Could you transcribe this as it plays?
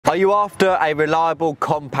Are you after a reliable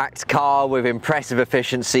compact car with impressive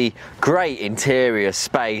efficiency, great interior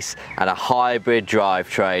space and a hybrid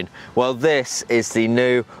drivetrain? Well, this is the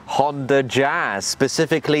new Honda Jazz,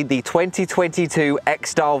 specifically the 2022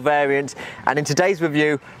 X-Style variant, and in today's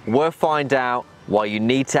review we'll find out why you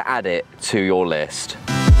need to add it to your list.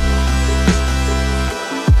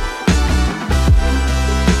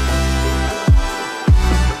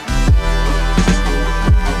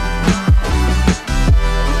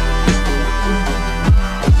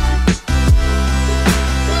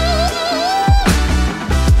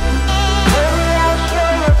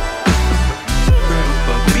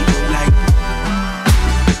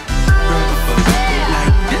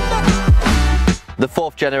 The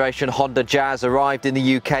fourth generation Honda Jazz arrived in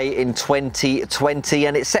the UK in 2020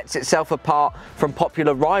 and it sets itself apart from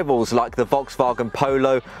popular rivals like the Volkswagen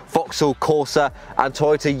Polo, Vauxhall Corsa and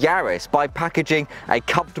Toyota Yaris by packaging a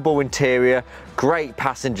comfortable interior, great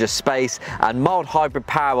passenger space and mild hybrid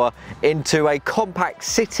power into a compact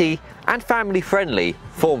city and family-friendly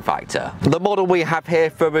form factor. The model we have here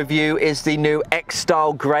for review is the new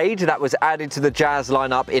X-Style grade that was added to the Jazz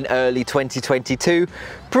lineup in early 2022,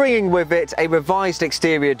 bringing with it a revised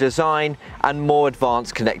exterior design and more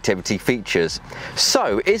advanced connectivity features.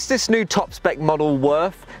 So, is this new top-spec model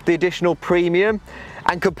worth the additional premium?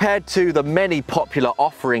 And compared to the many popular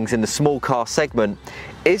offerings in the small car segment,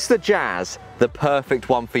 is the Jazz the perfect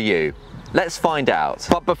one for you? Let's find out.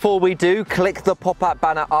 But before we do, click the pop-up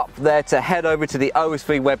banner up there to head over to the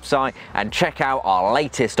OSV website and check out our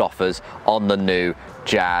latest offers on the new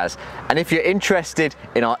Jazz. And if you're interested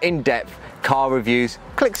in our in-depth car reviews,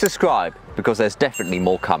 click subscribe because there's definitely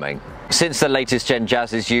more coming. Since the latest Gen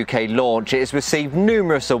Jazz's UK launch, it has received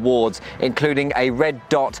numerous awards, including a Red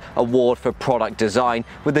Dot Award for product design,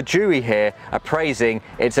 with the jury here appraising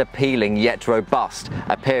its appealing yet robust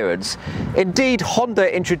appearance. Indeed,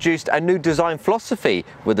 Honda introduced a new design philosophy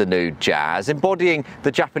with the new Jazz, embodying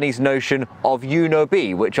the Japanese notion of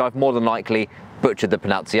Unobi, which I've more than likely butchered the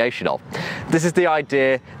pronunciation of. This is the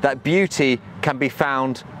idea that beauty can be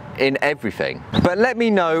found in everything. But let me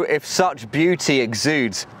know if such beauty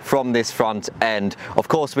exudes from this front end. Of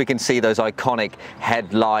course, we can see those iconic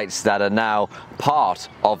headlights that are now part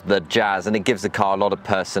of the Jazz, and it gives the car a lot of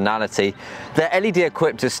personality. They're LED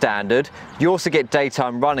equipped as standard. You also get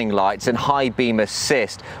daytime running lights and high beam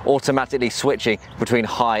assist, automatically switching between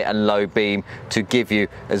high and low beam to give you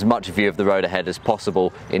as much view of the road ahead as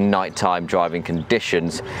possible in nighttime driving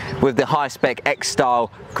conditions. With the high-spec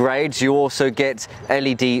X-Style grades, you also get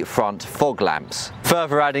LED front fog lamps.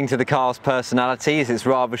 Further adding to the car's personality is its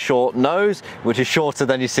rather short nose, which is shorter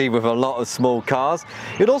than you see with a lot of small cars.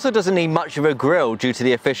 It also doesn't need much of a grille due to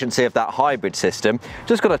the efficiency of that hybrid system.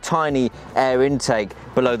 Just got a tiny air intake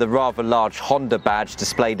below the rather large Honda badge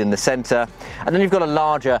displayed in the centre, and then you've got a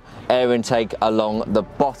larger air intake along the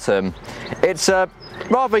bottom. It's a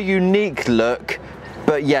rather unique look,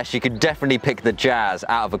 but yes, you could definitely pick the Jazz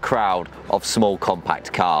out of a crowd of small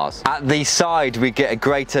compact cars. At the side, we get a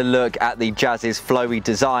greater look at the Jazz's flowy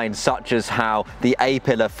design, such as how the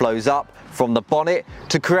A-pillar flows up from the bonnet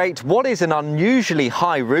to create what is an unusually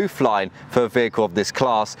high roofline for a vehicle of this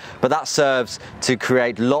class, but that serves to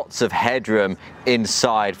create lots of headroom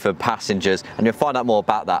inside for passengers, and you'll find out more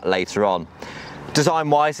about that later on.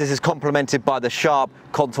 Design-wise, this is complemented by the sharp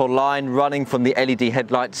contour line running from the LED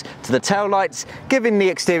headlights to the taillights, giving the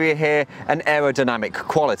exterior here an aerodynamic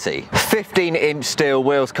quality. 15-inch steel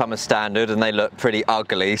wheels come as standard and they look pretty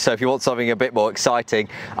ugly, so if you want something a bit more exciting,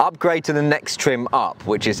 upgrade to the next trim up,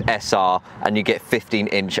 which is SR, and you get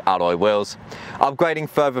 15-inch alloy wheels. Upgrading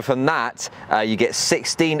further from that, you get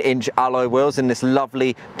 16-inch alloy wheels in this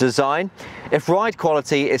lovely design. If ride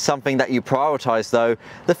quality is something that you prioritise though,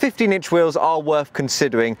 the 15-inch wheels are worth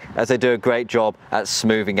considering as they do a great job at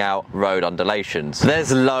smoothing out road undulations.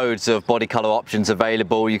 There's loads of body colour options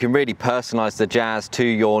available. You can really personalise the Jazz to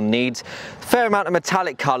your needs. Fair amount of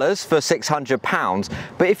metallic colours for £600,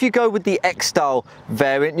 but if you go with the X-Style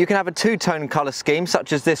variant, you can have a two-tone colour scheme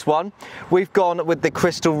such as this one. We've gone with the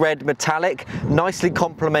crystal red metallic, nicely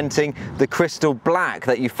complementing the crystal black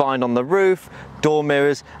that you find on the roof, door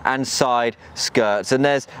mirrors and side skirts, and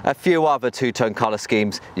there's a few other two-tone colour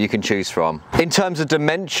schemes you can choose from. In terms of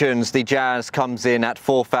dimensions, the Jazz comes in at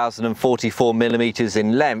 4,044mm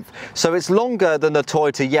in length, so it's longer than the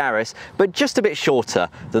Toyota Yaris but just a bit shorter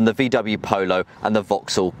than the VW Polo and the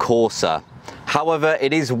Vauxhall Corsa. However,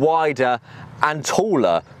 it is wider and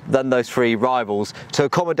taller than those three rivals to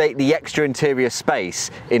accommodate the extra interior space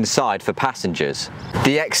inside for passengers.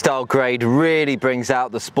 The X-Style grade really brings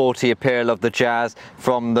out the sporty appeal of the Jazz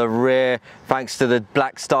from the rear, thanks to the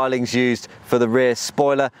black stylings used for the rear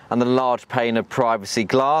spoiler and the large pane of privacy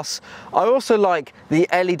glass. I also like the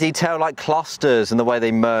LED taillight clusters and the way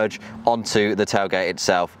they merge onto the tailgate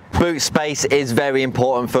itself. Boot space is very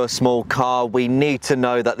important for a small car. We need to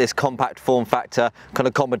know that this compact form factor can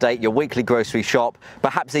accommodate your weekly grocery shop,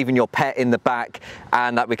 perhaps even your pet in the back,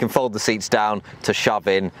 and that we can fold the seats down to shove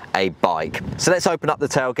in a bike. So let's open up the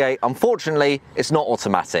tailgate. Unfortunately, it's not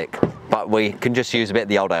automatic, but we can just use a bit of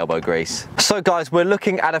the old elbow grease. So guys, we're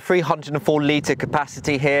looking at a 304 litre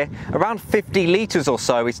capacity here. Around 50 litres or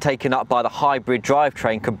so is taken up by the hybrid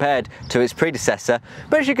drivetrain compared to its predecessor.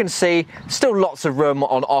 But as you can see, still lots of room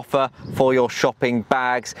on offer for your shopping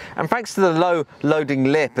bags. And thanks to the low loading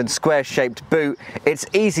lip and square shaped boot, it's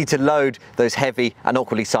easy to load those heavy and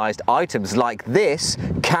awkwardly sized items like this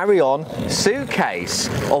carry-on suitcase,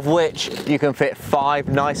 of which you can fit 5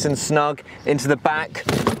 nice and snug into the back,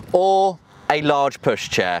 or a large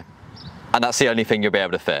pushchair, and that's the only thing you'll be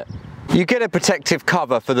able to fit. You get a protective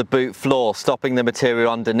cover for the boot floor, stopping the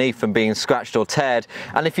material underneath from being scratched or teared,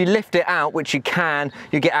 and if you lift it out, which you can,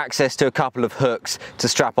 you get access to a couple of hooks to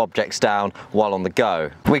strap objects down while on the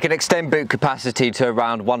go. We can extend boot capacity to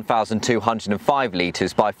around 1,205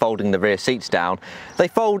 litres by folding the rear seats down. They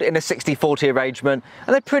fold in a 60-40 arrangement,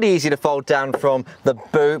 and they're pretty easy to fold down from the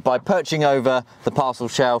boot by perching over the parcel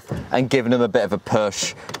shelf and giving them a bit of a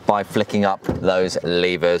push by flicking up those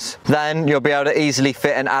levers. Then you'll be able to easily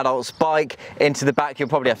fit an adult's bike into the back. You'll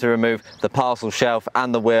probably have to remove the parcel shelf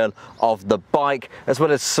and the wheel of the bike, as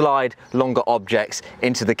well as slide longer objects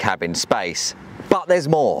into the cabin space. But there's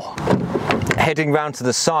more. Heading round to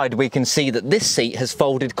the side, we can see that this seat has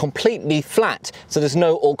folded completely flat, so there's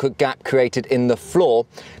no awkward gap created in the floor,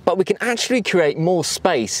 but we can actually create more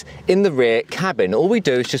space in the rear cabin. All we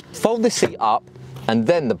do is just fold the seat up and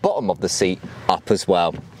then the bottom of the seat up as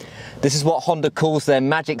well. This is what Honda calls their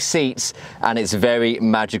magic seats, and it's very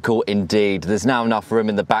magical indeed. There's now enough room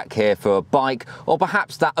in the back here for a bike, or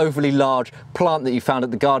perhaps that overly large plant that you found at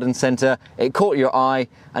the garden centre. It caught your eye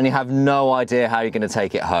and you have no idea how you're going to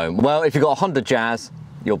take it home. Well, if you've got a Honda Jazz,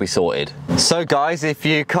 you'll be sorted. So guys, if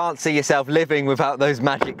you can't see yourself living without those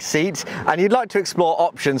magic seats and you'd like to explore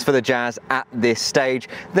options for the Jazz at this stage,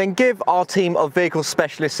 then give our team of vehicle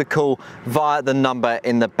specialists a call via the number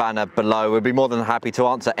in the banner below. We'll be more than happy to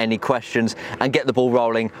answer any questions and get the ball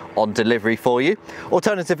rolling on delivery for you.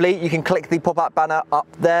 Alternatively, you can click the pop-up banner up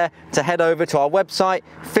there to head over to our website,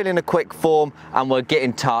 fill in a quick form, and we'll get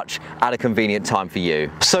in touch at a convenient time for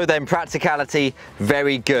you. So then, practicality,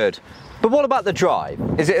 very good. But what about the drive?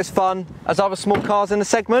 Is it as fun as other small cars in the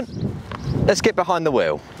segment? Let's get behind the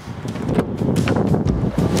wheel.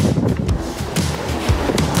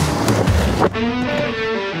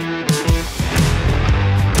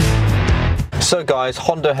 So guys,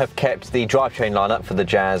 Honda have kept the drivetrain lineup for the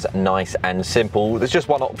Jazz nice and simple. There's just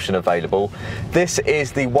one option available. This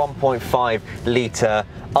is the 1.5 litre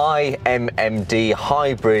iMMD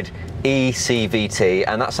hybrid eCVT,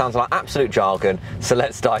 and that sounds like absolute jargon, so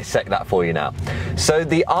let's dissect that for you now. So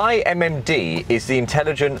the iMMD is the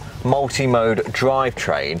intelligent multi-mode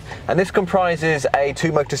drivetrain, and this comprises a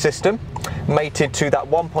 2-motor system mated to that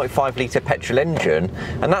 1.5 litre petrol engine,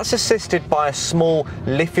 and that's assisted by a small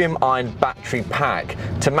lithium-ion battery pack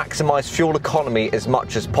to maximise fuel economy as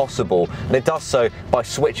much as possible, and it does so by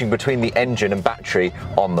switching between the engine and battery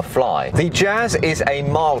on the fly. The Jazz is a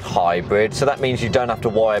mild hybrid, so that means you don't have to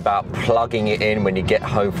worry about plugging it in when you get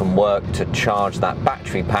home from work to charge that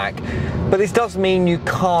battery pack, but this does mean you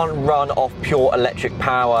can't run off pure electric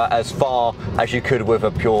power as far as you could with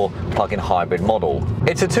a pure plug-in hybrid model.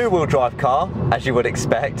 It's a 2-wheel drive car, as you would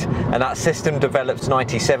expect, and that system develops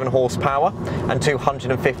 97 horsepower and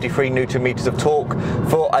 253 newton meters of torque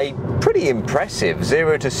for a pretty impressive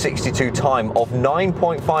 0 to 62 time of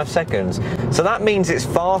 9.5 seconds. So that means it's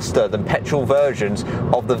faster than petrol versions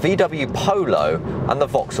of the VW Polo and the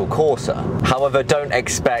Vauxhall Corsa. However, don't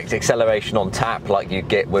expect acceleration on tap like you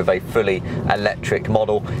get with a fully electric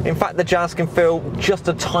model. In fact, the Jazz can feel just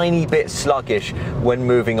a tiny bit sluggish when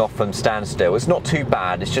moving off from standstill. It's not too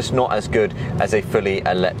bad, it's just not as good as a fully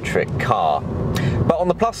electric car. But on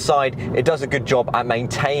the plus side, it does a good job at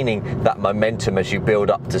maintaining that momentum as you build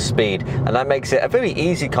up to speed, and that makes it a very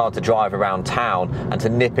easy car to drive around town and to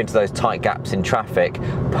nip into those tight gaps in traffic.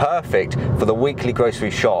 Perfect for the weekly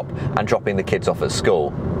grocery shop and dropping the kids off at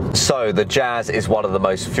school. So the Jazz is one of the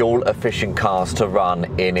most fuel efficient cars to run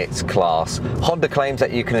in its class. Honda claims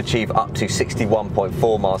that you can achieve up to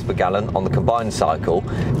 61.4 miles per gallon on the combined cycle,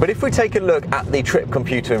 but if we take a look at the trip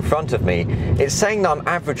computer in front of me, it's saying that I'm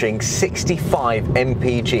averaging 65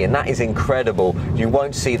 mpg, and that is incredible. You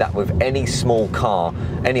won't see that with any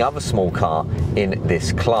other small car in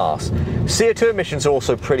this class. CO2 emissions are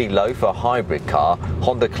also pretty low for a hybrid car.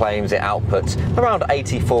 Honda claims it outputs around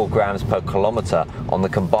 84 grams per kilometre on the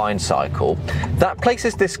combined cycle. That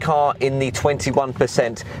places this car in the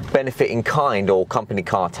 21% benefit in kind or company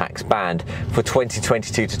car tax band for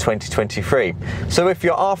 2022 to 2023. So if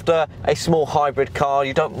you're after a small hybrid car,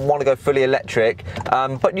 you don't want to go fully electric,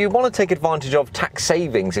 but you want to take advantage of tax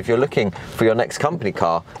savings if you're looking for your next company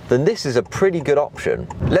car, then this is a pretty good option.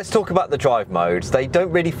 Let's talk about the drive modes. They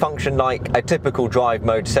don't really function like a typical drive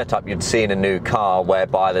mode setup you'd see in a new car,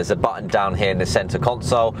 whereby there's a button down here in the center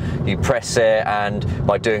console, you press it, and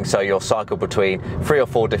by doing so you'll cycle between 3 or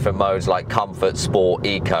 4 different modes like comfort, sport,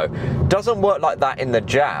 eco. Doesn't work like that in the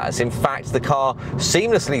Jazz. In fact, the car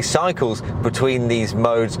seamlessly cycles between these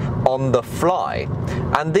modes on the fly.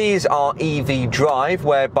 And these are EV drive,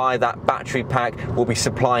 whereby that battery pack will be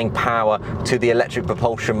supplying power to the electric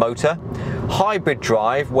propulsion motor. Hybrid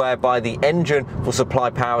drive, whereby the engine will supply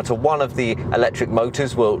power to one of the electric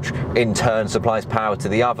motors, which in turn supplies power to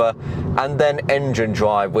the other. And then engine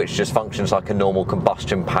drive, which just functions like a normal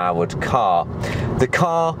combustion powered car. The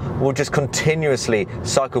car will just continuously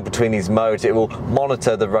cycle between these modes. It will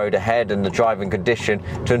monitor the road ahead and the driving condition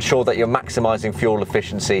to ensure that you're maximizing fuel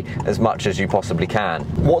efficiency as much as you possibly can.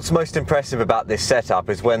 What's most impressive about this setup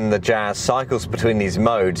is when the Jazz cycles between these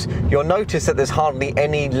modes, you'll notice that there's hardly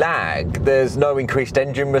any lag. There's no increased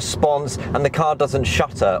engine response, and the car doesn't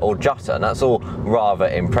shutter or jutter, and that's all rather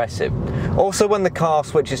impressive. Also, when the car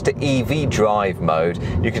switches to EV drive mode,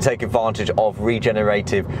 you can take advantage of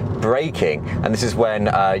regenerative braking, and this is when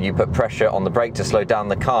you put pressure on the brake to slow down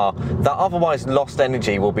the car. That otherwise lost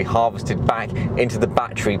energy will be harvested back into the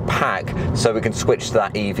battery pack, so we can switch to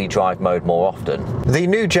that EV drive mode more often. The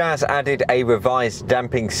new Jazz added a revised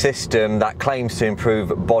damping system that claims to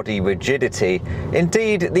improve body rigidity.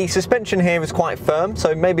 Indeed, the suspension here is quite firm,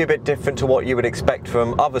 so maybe a bit different to what you would expect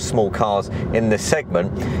from other small cars in this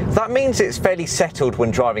segment. That means it's fairly settled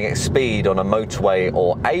when driving at speed on a motorway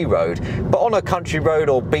or A road, but on a country road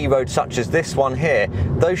or B road such as this one here,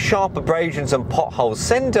 those sharp abrasions and potholes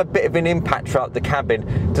send a bit of an impact throughout the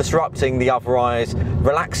cabin, disrupting the otherwise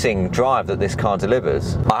relaxing drive that this car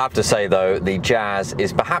delivers. I have to say though, the Jazz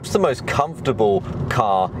is perhaps the most comfortable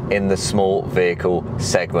car in the small vehicle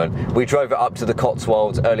segment. We drove it up to the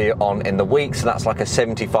Cotswolds earlier on in the week, so that's like a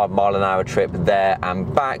 75-mile-an-hour trip there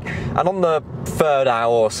and back, and on the 3rd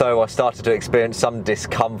hour or so I started to experience some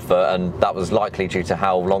discomfort, and that was likely due to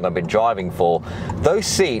how long I've been driving for. Those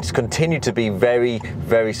seats continue to be very,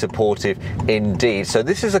 very supportive indeed. So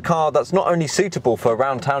this is a car that's not only suitable for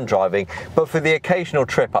around town driving, but for the occasional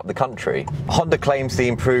trip up the country. Honda claims the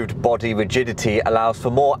improved body rigidity allows for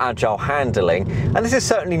more agile handling, and this is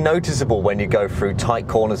certainly noticeable when you go through tight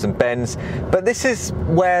corners and bends, but this is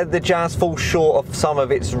where the Jazz falls short of some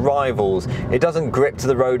of its rivals. It doesn't grip to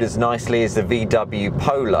the road as nicely as the VW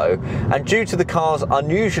Polo, and due to the car's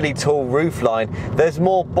unusually tall roofline, there's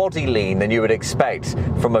more body lean than you would expect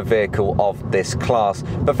from a vehicle of this class.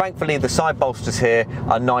 But thankfully the side bolsters here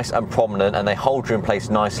are nice and prominent, and they hold you in place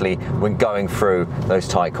nicely when going through those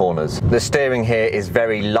tight corners. The steering here is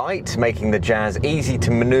very light, making the Jazz easy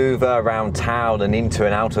to maneuver around town and into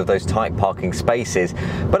and out of those tight parking spaces,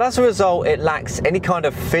 but as a result it lacks any kind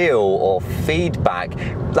of feel or feedback.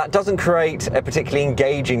 That doesn't create a particularly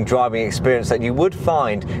engaging driving experience that you would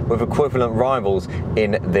find with equivalent rivals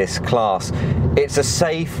in this class. It's a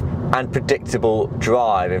safe and predictable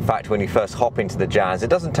drive. In fact, when you first hop into the Jazz, it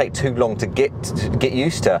doesn't take too long to get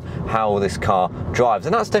used to how this car drives,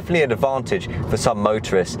 and that's definitely an advantage for some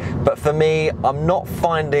motorists. But for me, I'm not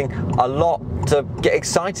finding a lot to get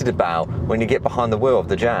excited about when you get behind the wheel of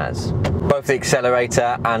the Jazz. Both the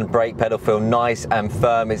accelerator and brake pedal feel nice and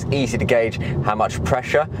firm. It's easy to gauge how much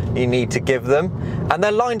pressure you need to give them, and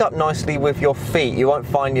they're lined up nicely with your feet. You won't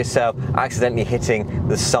find yourself accidentally hitting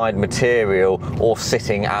the side material or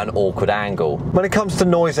sitting at an awkward angle. When it comes to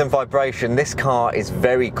noise and vibration, this car is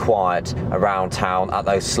very quiet around town at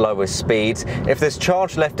those slower speeds. If there's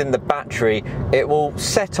charge left in the battery, it will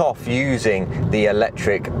set off using the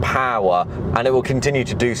electric power, and it will continue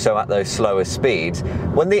to do so at those slower speeds.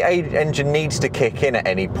 When the engine needs to kick in at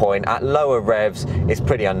any point, at lower revs, it's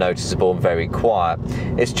pretty unnoticeable and very quiet.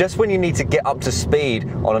 It's just when you need to get up to speed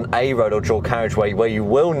on an A road or dual carriageway where you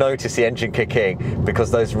will notice the engine kicking, because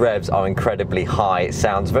those revs are incredibly high. It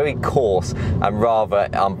sounds very coarse and rather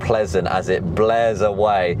unpleasant as it blares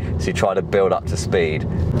away as you try to build up to speed.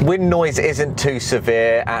 Wind noise isn't too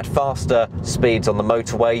severe. At faster speeds on the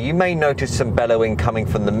motorway, you may notice some bellowing coming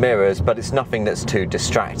from the mirrors, but it's nothing that's too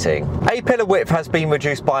distracting. A-pillar width has been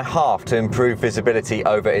reduced by half to improve visibility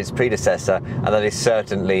over its predecessor, and that is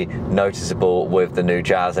certainly noticeable with the new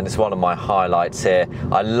Jazz, and it's one of my highlights here.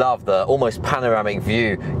 I love the almost panoramic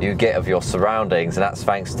view you get of your surroundings, and that's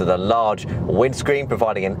thanks to the large windscreen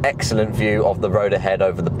providing an excellent view of the road ahead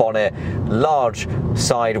over the bonnet, large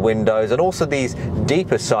side windows, and also these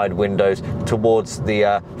deeper side windows towards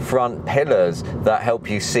the front pillars that help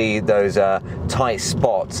you see those tight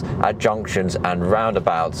spots at junctions and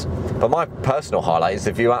roundabouts. But my personal highlight is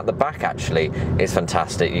the view out the back. Actually, it's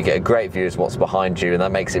fantastic. You get a great view of what's behind you, and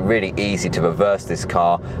that makes it really easy to reverse this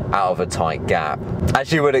car out of a tight gap.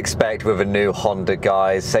 As you would expect with a new Honda,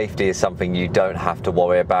 guys, safety is something you don't have to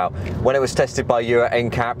worry about. When it was tested by Euro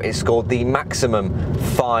NCAP, it scored the maximum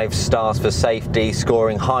 5 stars for safety,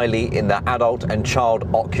 scoring highly in the adult and child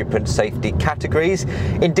occupant safety categories.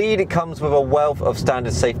 Indeed, it comes with a wealth of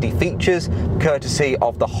standard safety features courtesy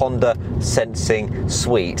of the Honda Sensing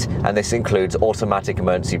Suite, and this includes automatic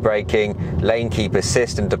emergency braking, lane keep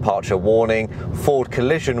assist and departure warning, forward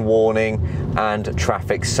collision warning, and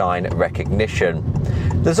traffic sign recognition.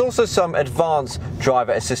 There's also some advanced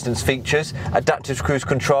driver assistance features. Adaptive cruise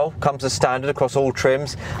control comes as standard across all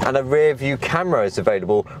trims, and a rear view camera is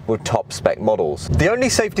available with top spec models. The only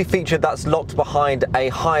safety feature that's locked behind a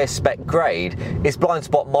higher spec grade is blind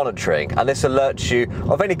spot monitoring, and this alerts you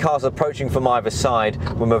of any cars approaching from either side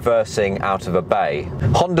when reversing out of a bay.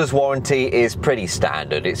 Honda's warranty is pretty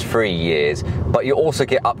standard, it's 3 years, but you also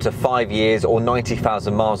get up to 5 years or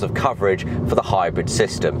 90,000 miles of coverage for the hybrid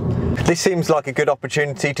system. This seems like a good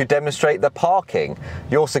opportunity to demonstrate the parking.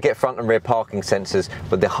 You also get front and rear parking sensors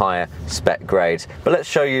with the higher spec grades. But let's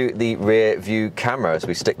show you the rear view camera as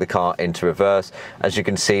we stick the car into reverse. As you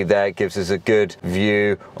can see there, it gives us a good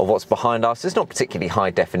view of what's behind us. It's not particularly high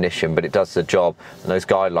definition, but it does the job, and those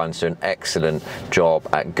guidelines do an excellent job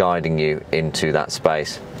at guiding you into that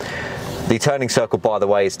space. The turning circle, by the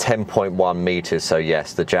way, is 10.1 meters, so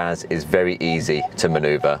yes, the Jazz is very easy to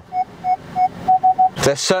maneuver.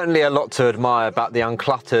 There's certainly a lot to admire about the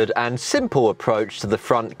uncluttered and simple approach to the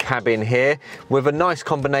front cabin here, with a nice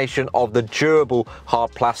combination of the durable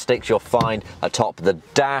hard plastics you'll find atop the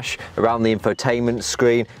dash, around the infotainment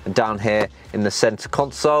screen, and down here in the center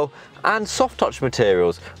console, and soft touch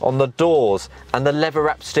materials on the doors and the leather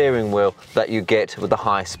wrapped steering wheel that you get with the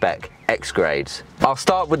high spec X grades. I'll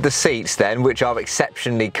start with the seats then, which are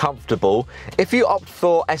exceptionally comfortable. If you opt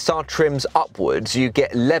for SR trims upwards, you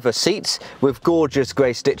get leather seats with gorgeous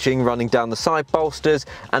grey stitching running down the side bolsters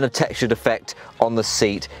and a textured effect on the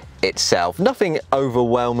seat itself. Nothing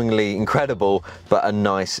overwhelmingly incredible, but a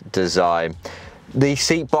nice design. The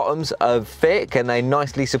seat bottoms are thick and they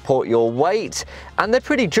nicely support your weight, and they're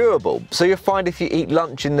pretty durable, so you'll find if you eat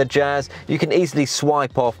lunch in the Jazz, you can easily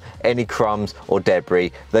swipe off any crumbs or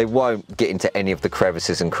debris. They won't get into any of the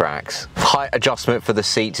crevices and cracks. Height adjustment for the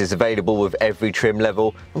seats is available with every trim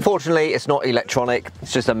level. Unfortunately, it's not electronic,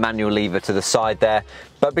 it's just a manual lever to the side there.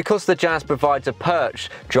 But because the Jazz provides a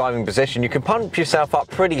perched driving position, you can pump yourself up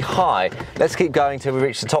pretty high. Let's keep going till we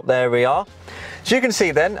reach the top. There we are. So you can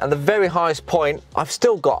see then, at the very highest point, I've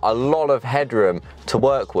still got a lot of headroom to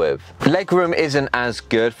work with. Legroom isn't as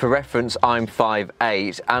good. For reference, I'm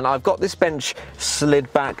 5'8", and I've got this bench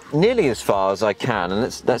slid back nearly as far as I can, and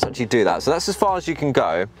let's actually do that. So that's as far as you can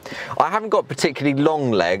go. I haven't got particularly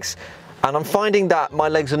long legs, and I'm finding that my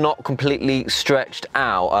legs are not completely stretched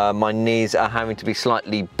out. My knees are having to be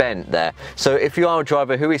slightly bent there. So if you are a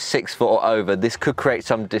driver who is 6 foot or over, this could create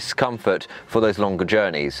some discomfort for those longer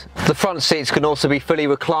journeys. The front seats can also be fully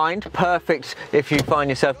reclined, perfect if you find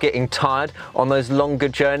yourself getting tired on those longer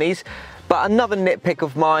journeys. But another nitpick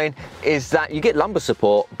of mine is that you get lumbar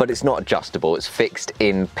support, but it's not adjustable, it's fixed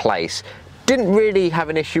in place. Didn't really have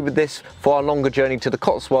an issue with this for our longer journey to the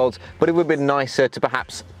Cotswolds, but it would have been nicer to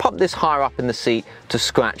perhaps pump this higher up in the seat to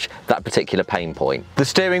scratch that particular pain point. The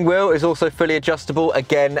steering wheel is also fully adjustable,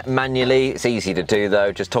 again manually. It's easy to do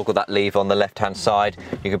though, just toggle that lever on the left hand side.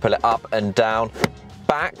 You can pull it up and down,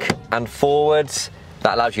 back and forwards.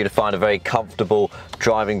 That allows you to find a very comfortable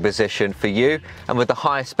driving position for you, and with the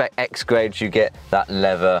higher spec X grades you get that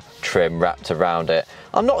leather trim wrapped around it.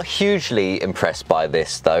 I'm not hugely impressed by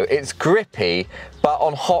this though. It's grippy, but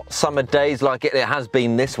on hot summer days like it has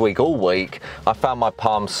been this week, all week, I found my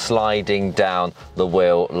palms sliding down the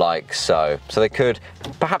wheel like so. So they could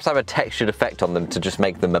perhaps have a textured effect on them to just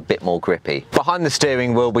make them a bit more grippy. Behind the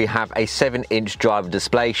steering wheel, we have a 7-inch driver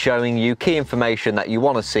display showing you key information that you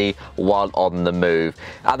want to see while on the move.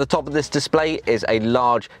 At the top of this display is a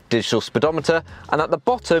large digital speedometer, and at the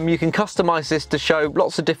bottom you can customize this to show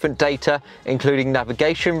lots of different data, including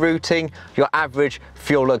navigation routing, your average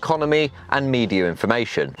fuel economy, and media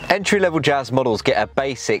information. Entry-level Jazz models get a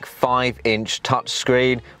basic 5-inch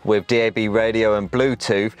touchscreen with DAB radio and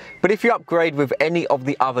Bluetooth, but if you upgrade with any of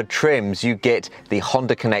the other trims, you get the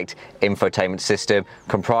Honda Connect infotainment system,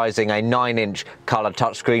 comprising a 9-inch color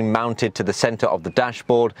touchscreen mounted to the center of the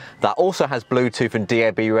dashboard that also has Bluetooth and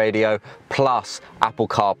DAB radio, plus Apple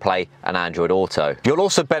CarPlay and Android Auto. You'll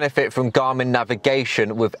also benefit from Garmin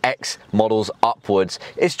navigation with X models upwards.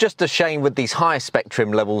 It's just a shame with these higher spec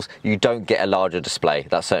trim levels you don't get a larger display.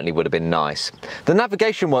 That certainly would have been nice. The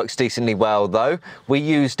navigation works decently well though. We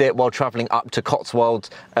used it while traveling up to Cotswolds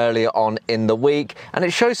earlier on in the week, and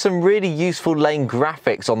it shows some really useful lane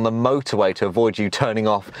graphics on the motorway to avoid you turning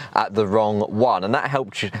off at the wrong one, and that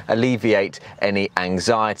helped alleviate any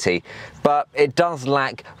anxiety. But it does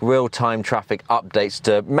lack real-time traffic updates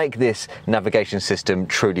to make this navigation system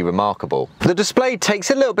truly remarkable. The display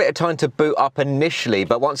takes a little bit of time to boot up initially,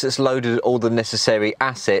 but once it's loaded all the necessary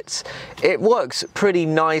assets, it works pretty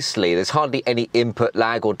nicely. There's hardly any input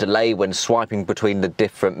lag or delay when swiping between the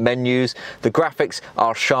different menus. The graphics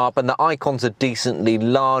are sharp and the icons are decently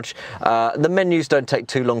large. The menus don't take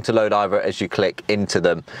too long to load either as you click into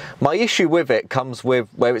them. My issue with it comes with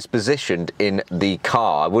where it's positioned in the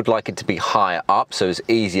car. I would like it to be higher up so it's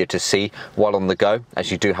easier to see while on the go,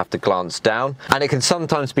 as you do have to glance down, and it can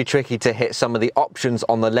sometimes be tricky to hit some of the options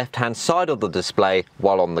on the left hand side of the display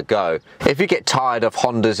while on the go. If you get tired of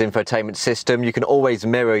Honda's infotainment system, you can always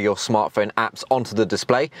mirror your smartphone apps onto the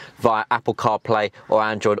display via Apple CarPlay or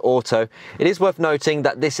Android Auto. It is worth noting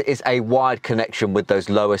that this is a wired connection with those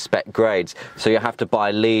lower spec grades, so you have to buy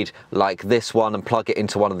a lead like this one and plug it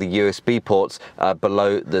into one of the USB ports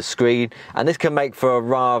below the screen, and this can make for a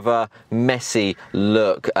rather messy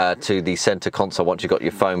look to the center console once you've got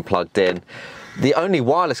your phone plugged in. The only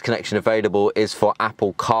wireless connection available is for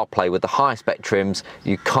Apple CarPlay. With the higher spec trims,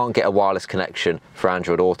 you can't get a wireless connection for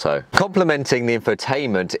Android Auto. Complementing the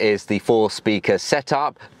infotainment is the 4-speaker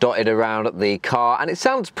setup dotted around the car, and it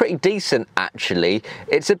sounds pretty decent actually.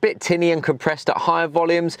 It's a bit tinny and compressed at higher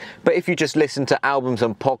volumes, but if you just listen to albums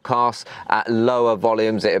and podcasts at lower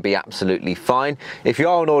volumes, it'll be absolutely fine. If you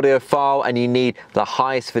are an audiophile and you need the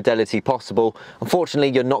highest fidelity possible,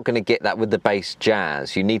 unfortunately you're not going to get that with the base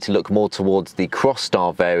Jazz. You need to look more towards the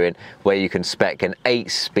Cross-style variant, where you can spec an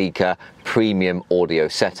 8-speaker premium audio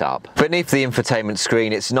setup. Beneath the infotainment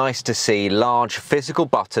screen, it's nice to see large physical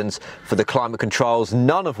buttons for the climate controls,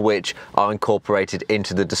 none of which are incorporated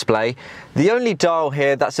into the display. The only dial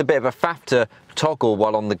here that's a bit of a faff to toggle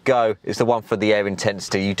while on the go is the one for the air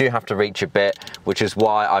intensity. You do have to reach a bit, which is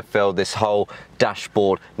why I feel this whole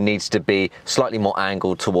dashboard needs to be slightly more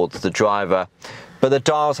angled towards the driver. But the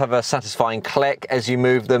dials have a satisfying click as you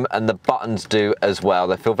move them, and the buttons do as well.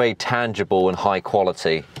 They feel very tangible and high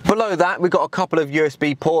quality. Below that, we've got a couple of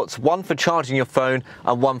USB ports, one for charging your phone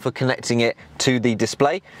and one for connecting it to the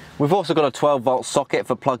display. We've also got a 12-volt socket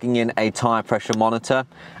for plugging in a tyre pressure monitor,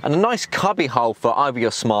 and a nice cubby hole for either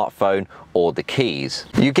your smartphone or the keys.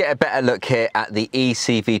 You get a better look here at the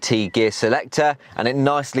eCVT gear selector, and it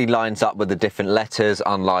nicely lines up with the different letters,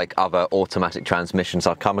 unlike other automatic transmissions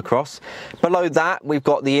I've come across. Below that, we've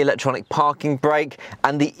got the electronic parking brake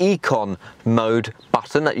and the Econ mode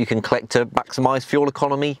button that you can click to maximize fuel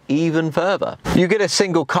economy even further. You get a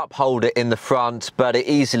single cup holder in the front, but it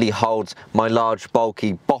easily holds my large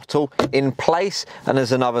bulky bottle in place, and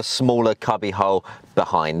there's another smaller cubby hole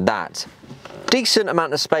behind that. Decent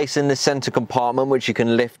amount of space in the center compartment, which you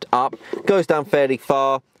can lift up. Goes down fairly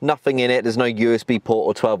far, nothing in it. There's no USB port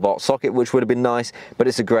or 12-volt socket, which would have been nice, but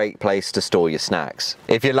it's a great place to store your snacks.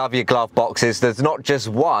 If you love your glove boxes, there's not just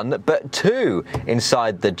one, but two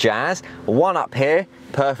inside the Jazz. One up here,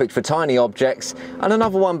 perfect for tiny objects, and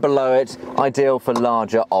another one below it, ideal for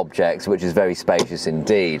larger objects, which is very spacious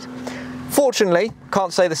indeed. Fortunately,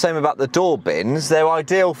 can't say the same about the door bins. They're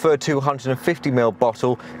ideal for a 250ml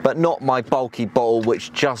bottle, but not my bulky bottle,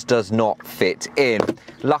 which just does not fit in.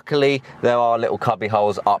 Luckily, there are little cubby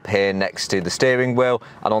holes up here next to the steering wheel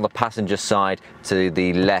and on the passenger side to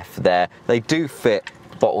the left there. They do fit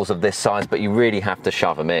bottles of this size, but you really have to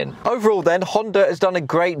shove them in. Overall then, Honda has done a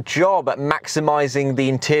great job at maximising the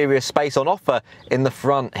interior space on offer in the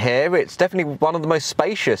front here. It's definitely one of the most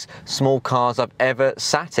spacious small cars I've ever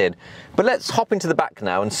sat in. But let's hop into the back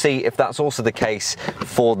now and see if that's also the case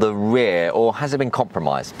for the rear, or has it been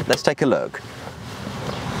compromised? Let's take a look.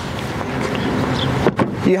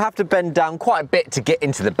 You have to bend down quite a bit to get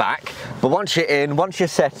into the back, but once you're in, once you're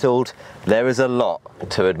settled, there is a lot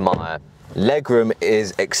to admire. Legroom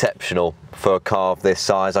is exceptional for a car of this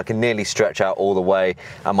size. I can nearly stretch out all the way,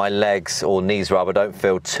 and my legs, or knees rather, don't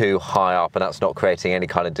feel too high up, and that's not creating any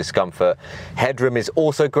kind of discomfort. Headroom is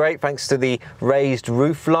also great thanks to the raised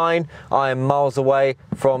roof line. I am miles away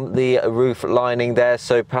from the roof lining there,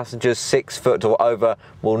 so passengers 6 foot or over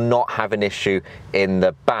will not have an issue in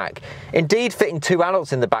the back. Indeed, fitting 2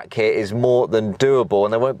 adults in the back here is more than doable,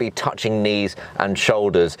 and they won't be touching knees and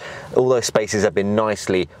shoulders. All those spaces have been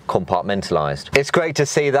nicely compartmentalised. It's great to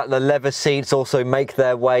see that the leather seats also make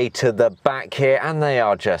their way to the back here, and they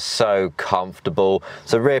are just so comfortable,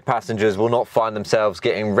 so rear passengers will not find themselves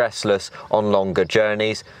getting restless on longer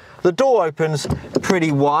journeys. The door opens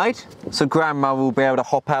pretty wide, so grandma will be able to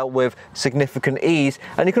hop out with significant ease,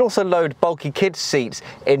 and you can also load bulky kids seats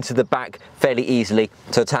into the back fairly easily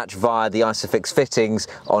to attach via the Isofix fittings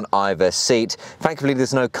on either seat. Thankfully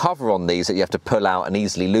there's no cover on these that you have to pull out and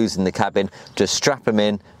easily lose in the cabin. Just strap them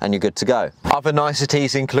in and you're good to go. Other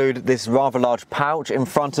niceties include this rather large pouch in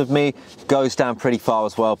front of me, goes down pretty far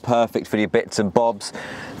as well, perfect for your bits and bobs.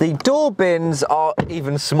 The door bins are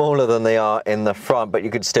even smaller than they are in the front, but you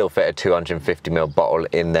could still fit a 250ml bottle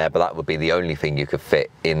in there, but that would be the only thing you could fit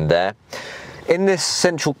in there. In this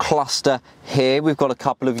central cluster here, we've got a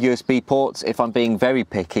couple of USB ports. If I'm being very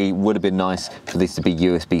picky, would have been nice for these to be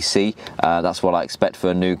USB-C. That's what I expect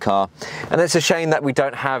for a new car. And it's a shame that we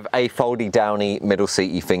don't have a foldy downy middle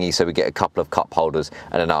seaty thingy, so we get a couple of cup holders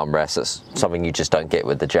and an armrest. That's something you just don't get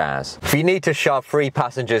with the Jazz. If you need to shove 3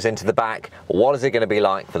 passengers into the back, what is it going to be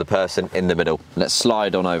like for the person in the middle? Let's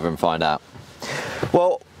slide on over and find out.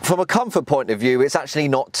 Well, from a comfort point of view, it's actually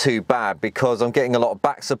not too bad because I'm getting a lot of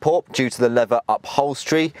back support due to the leather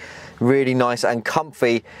upholstery. Really nice and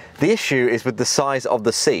comfy. The issue is with the size of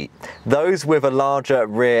the seat. Those with a larger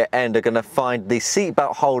rear end are going to find the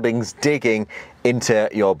seatbelt holdings digging into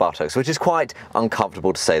your buttocks, which is quite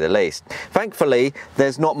uncomfortable to say the least. Thankfully,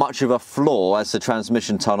 there's not much of a floor as the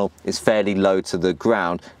transmission tunnel is fairly low to the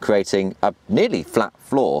ground, creating a nearly flat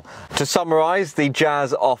floor. To summarise, the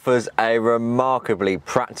Jazz offers a remarkably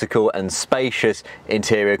practical and spacious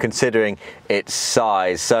interior considering its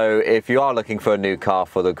size. So if you are looking for a new car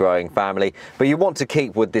for the growing family, but you want to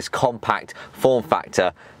keep with this compact form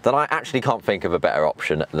factor, then I actually can't think of a better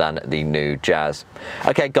option than the new Jazz.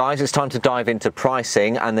 Okay guys, it's time to dive into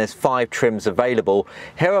pricing, and there's 5 trims available.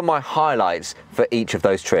 Here are my highlights for each of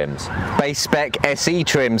those trims. Base spec SE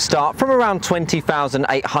trims start from around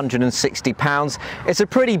 £20,860. It's a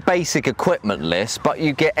pretty basic equipment list, but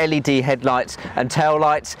you get LED headlights and tail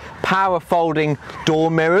lights, power folding door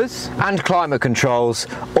mirrors and climate controls,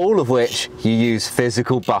 all of which you use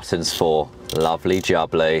physical buttons for. Lovely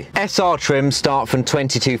jubbly. SR trims start from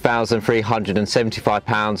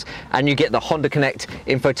 £22,375 and you get the Honda Connect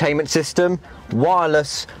infotainment system,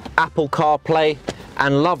 wireless Apple CarPlay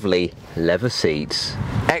and lovely leather seats.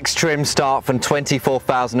 X trims start from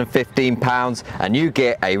 £24,015 and you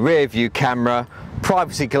get a rear view camera,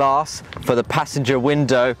 privacy glass for the passenger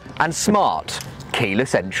window and smart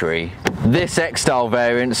keyless entry. This X-Style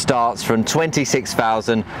variant starts from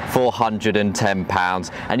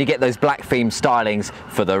 £26,410 and you get those black theme stylings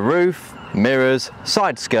for the roof, mirrors,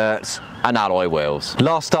 side skirts and alloy wheels.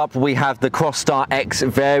 Last up we have the Crossstar X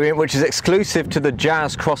variant, which is exclusive to the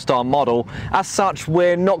Jazz Crossstar model. As such,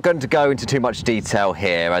 we're not going to go into too much detail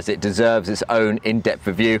here as it deserves its own in-depth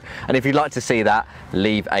review, and if you'd like to see that,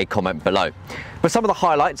 leave a comment below. But some of the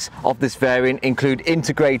highlights of this variant include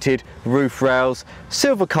integrated roof rails,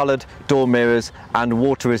 silver coloured door mirrors and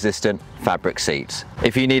water resistant fabric seats.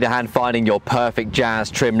 If you need a hand finding your perfect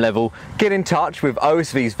Jazz trim level, get in touch with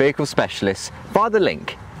OSV's vehicle specialists via the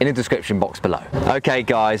link in the description box below. Okay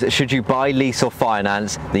guys, should you buy, lease or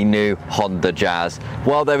finance the new Honda Jazz?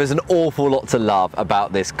 Well, there is an awful lot to love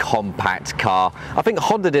about this compact car. I think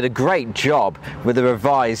Honda did a great job with the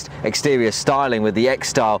revised exterior styling with the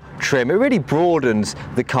X-Style trim. It really broadens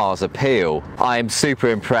the car's appeal. I am super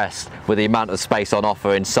impressed with the amount of space on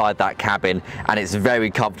offer inside that cabin, and it's very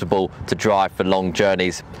comfortable to drive for long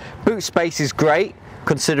journeys. Boot space is great.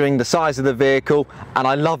 considering the size of the vehicle, and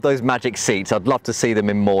I love those magic seats. I'd love to see them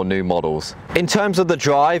in more new models. In terms of the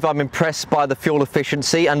drive, I'm impressed by the fuel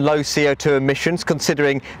efficiency and low CO2 emissions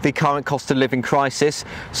considering the current cost of living crisis.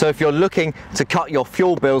 So if you're looking to cut your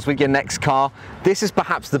fuel bills with your next car, this is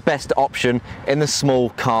perhaps the best option in the small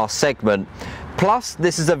car segment. Plus,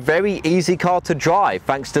 this is a very easy car to drive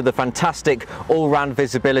thanks to the fantastic all-round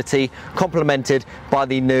visibility complemented by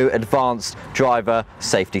the new advanced driver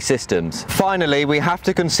safety systems. Finally, we have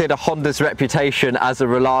to consider Honda's reputation as a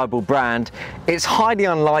reliable brand. It's highly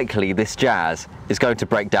unlikely this Jazz is going to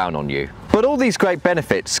break down on you. But all these great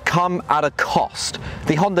benefits come at a cost.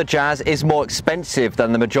 The Honda Jazz is more expensive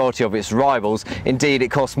than the majority of its rivals. Indeed, it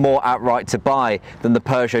costs more outright to buy than the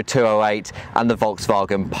Peugeot 208 and the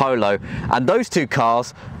Volkswagen Polo. And those two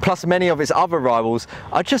cars, plus many of its other rivals,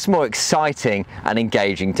 are just more exciting and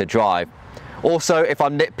engaging to drive. Also, if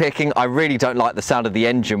I'm nitpicking, I really don't like the sound of the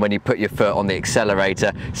engine when you put your foot on the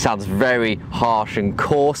accelerator. It sounds very harsh and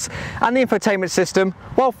coarse. And the infotainment system,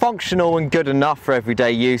 while functional and good enough for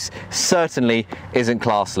everyday use, certainly isn't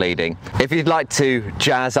class leading. If you'd like to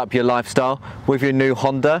jazz up your lifestyle with your new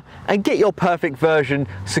Honda and get your perfect version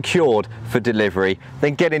secured for delivery,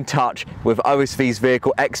 then get in touch with OSV's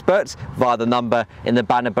vehicle experts via the number in the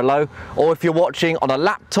banner below. Or if you're watching on a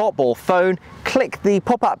laptop or phone, click the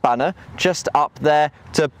pop-up banner just up there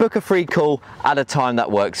to book a free call at a time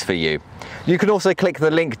that works for you. You can also click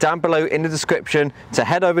the link down below in the description to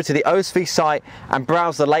head over to the OSV site and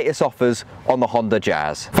browse the latest offers on the Honda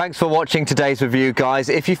Jazz. Thanks for watching today's review, guys.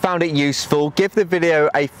 If you found it useful, give the video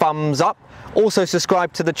a thumbs up. Also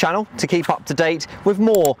subscribe to the channel to keep up to date with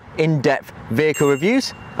more in-depth vehicle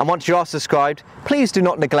reviews. And once you are subscribed, please do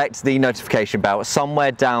not neglect the notification bell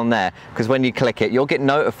somewhere down there, because when you click it, you'll get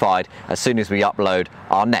notified as soon as we upload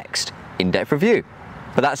our next in-depth review.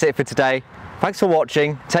 But that's it for today. Thanks for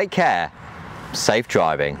watching. Take care. Safe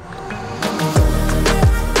driving.